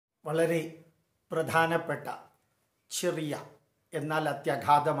വളരെ പ്രധാനപ്പെട്ട ചെറിയ എന്നാൽ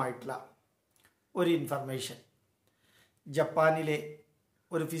അത്യഗാധമായിട്ടുള്ള ഒരു ഇൻഫർമേഷൻ. ജപ്പാനിലെ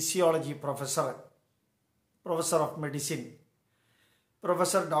ഒരു physiology professor of medicine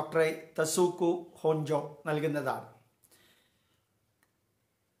professor doctor തസൂക്കു Honjo നൽകുന്നതാണ്.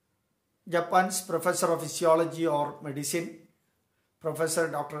 Japan's professor of physiology or medicine, Professor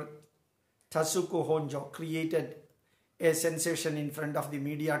Dr. Tasuku Honjo, created a sensation in front of the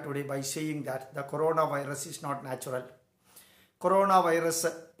media today by saying that the coronavirus is not natural. Coronavirus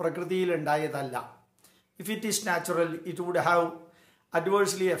prakrithiyil undayadalla. If it is natural, it would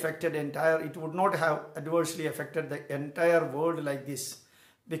not have adversely affected the entire world like this,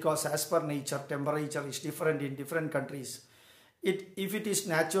 because as per nature, temperature is different in different countries. If it is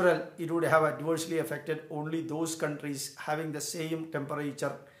natural, it would have adversely affected only those countries having the same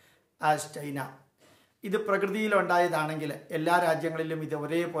temperature as China. ഇത് പ്രകൃതിയിൽ ഉണ്ടായതാണെങ്കിൽ എല്ലാ രാജ്യങ്ങളിലും ഇത്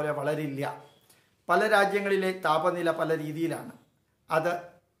ഒരേപോലെ വളരില്ല. പല രാജ്യങ്ങളിലെ താപനില പല രീതിയിലാണ്. അത്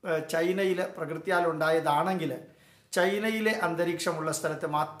ചൈനയിൽ പ്രകൃതിയാൽ ഉണ്ടായതാണെങ്കിൽ ചൈനയിലെ അന്തരീക്ഷമുള്ള സ്ഥലത്ത്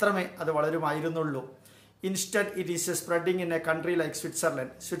മാത്രമേ അത് വളരുമായിരുന്നുള്ളൂ. Instead it is spreading in A country like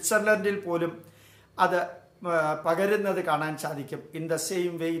സ്വിറ്റ്സർലൻഡിൽ പോലും അത് പകരുന്നത് കാണാൻ സാധിക്കും. In the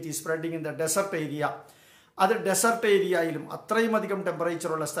same way it is spreading in the desert area. അത് ഡെസർട്ട് ഏരിയയിലും അത്രയും അധികം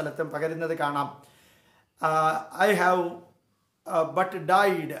ടെമ്പറേച്ചറുള്ള സ്ഥലത്തും പകരുന്നത് കാണാം. I have but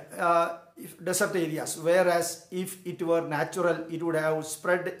died desert areas, വെയറാസ് if it were natural it would have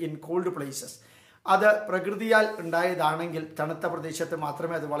spread in called places. അത് പ്രകൃതിയാൽ ഉണ്ടായതാണെങ്കിൽ തണുത്ത പ്രദേശത്ത്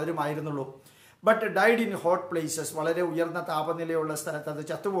മാത്രമേ അത് വളരുമായിരുന്നുള്ളൂ. But died in hot places, വളരെ ഉയർന്ന താപനിലയുള്ള സ്ഥലത്ത് അത്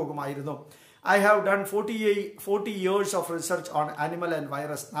ചത്തുപോകുമായിരുന്നു. I have done 40 years of research on animal and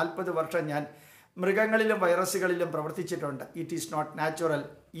virus. 40 വർഷം ഞാൻ മൃഗങ്ങളിലും വൈറസുകളിലും പ്രവർത്തിച്ചിട്ടുണ്ട്. It is not natural.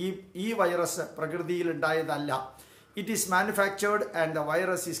 ഈ വൈറസ് പ്രകൃതിയിൽ ഉണ്ടായതല്ല. It is manufactured and the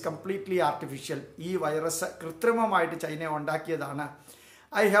virus is completely artificial. ഈ വൈറസ് കൃത്രിമമായിട്ട് ചൈന ഉണ്ടാക്കിയതാണ്.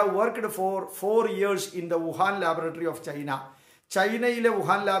 I have worked four 4 years in the Wuhan laboratory of China. ചൈനയിലെ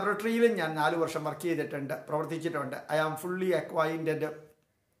Wuhan ലാബറട്ടറിയിലും ഞാൻ 4 വർഷം വർക്ക് ചെയ്തിട്ടുണ്ട്, പ്രവർത്തിച്ചിട്ടുണ്ട്. I am fully acquainted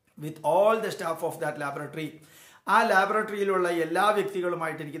with all the staff of that laboratory. ആ ലാബറട്ടറിയിലുള്ള എല്ലാ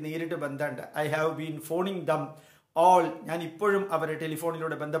വ്യക്തികളുമായിട്ട് എനിക്ക് നേരിട്ട് ബന്ധമുണ്ട്. I have been ഫോണിങ് them all. ഞാൻ ഇപ്പോഴും അവരെ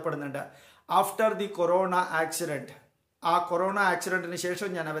ടെലിഫോണിലൂടെ ബന്ധപ്പെടുന്നുണ്ട്. ആഫ്റ്റർ ദി കൊറോണ ആക്സിഡൻറ്റ്, ആ കൊറോണ ആക്സിഡൻറ്റിന് ശേഷം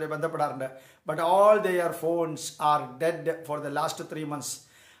ഞാൻ അവരെ ബന്ധപ്പെടാറുണ്ട്. But all there phones R dead for the last 3 months.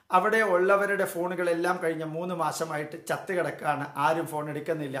 അവിടെ ഉള്ളവരുടെ ഫോണുകളെല്ലാം കഴിഞ്ഞ 3 മാസമായിട്ട് ചത്ത് കിടക്കാണ്. ആരും ഫോൺ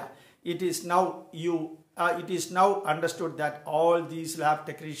എടുക്കുന്നില്ല. It is now understood that all these lab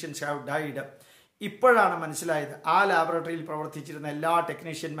technicians have died. ഇപ്പോഴാണ് മനസ്സിലായത് ആ ലാബറട്ടറിയിൽ പ്രവർത്തിച്ചിരുന്ന എല്ലാ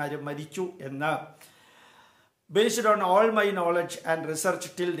ടെക്നീഷ്യന്മാരും മരിച്ചു എന്ന്. Based on all my knowledge and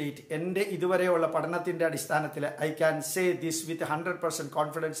research till date, എൻ്റെ ഇതുവരെയുള്ള പഠനത്തിൻ്റെ അടിസ്ഥാനത്തിൽ I can say this with 100%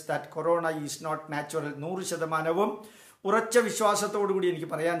 confidence that corona is not natural. 100% ഉറച്ച വിശ്വാസത്തോടുകൂടി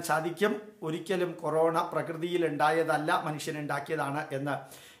എനിക്ക് പറയാൻ സാധിക്കും, ഒരിക്കലും കൊറോണ പ്രകൃതിയിൽ ഉണ്ടായതല്ല, മനുഷ്യനുണ്ടാക്കിയതാണ് എന്ന്.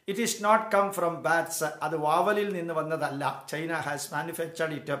 It is not come from bats. അത് വാവലിൽ നിന്ന് വന്നതല്ല. China has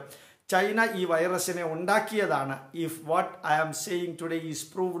manufactured it. China ഈ വൈറസിനെ ഉണ്ടാക്കിയതാണ്. If what I am saying today is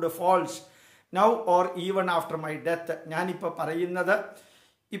proved false now or even after my death, ഞാനിപ്പോൾ പറയുന്നത്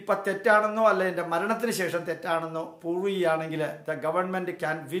ഇപ്പം തെറ്റാണെന്നോ അല്ല എൻ്റെ മരണത്തിന് ശേഷം തെറ്റാണെന്നോ പ്രൂവ് ചെയ്യുകയാണെങ്കിൽ the government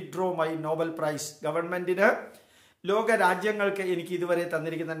can withdraw my Nobel prize. ഗവൺമെൻറ്റിന് ലോക രാജ്യങ്ങൾക്ക് എനിക്ക് ഇതുവരെ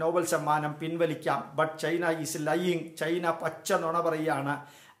തന്നിരിക്കുന്ന നോബൽ സമ്മാനം പിൻവലിക്കാം. But China is lying. China പച്ച നുണ പറയുകയാണ്.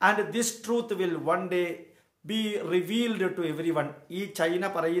 And this truth will one day B revealed to every one. ഈ ചൈന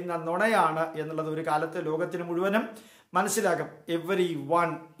പറയുന്ന നുണയാണ് എന്നുള്ളത് ഒരു കാലത്ത് ലോകത്തിന് മുഴുവനും മനസ്സിലാകും. Every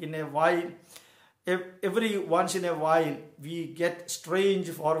once in a while we get strange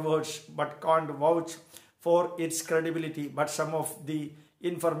forwards but can't vouch for its credibility, but some of the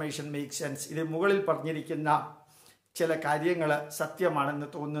information makes sense. ഇത് മുകളിൽ പറഞ്ഞിരിക്കുന്ന ചില കാര്യങ്ങൾ സത്യമാണെന്ന്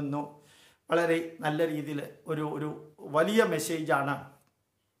തോന്നുന്നു. വളരെ നല്ല രീതിയിൽ ഒരു വലിയ മെസ്സേജാണ്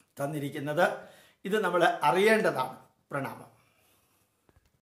തന്നിരിക്കുന്നത്. ഇത് നമ്മൾ അറിയേണ്ടതാണ്. പ്രണാമം.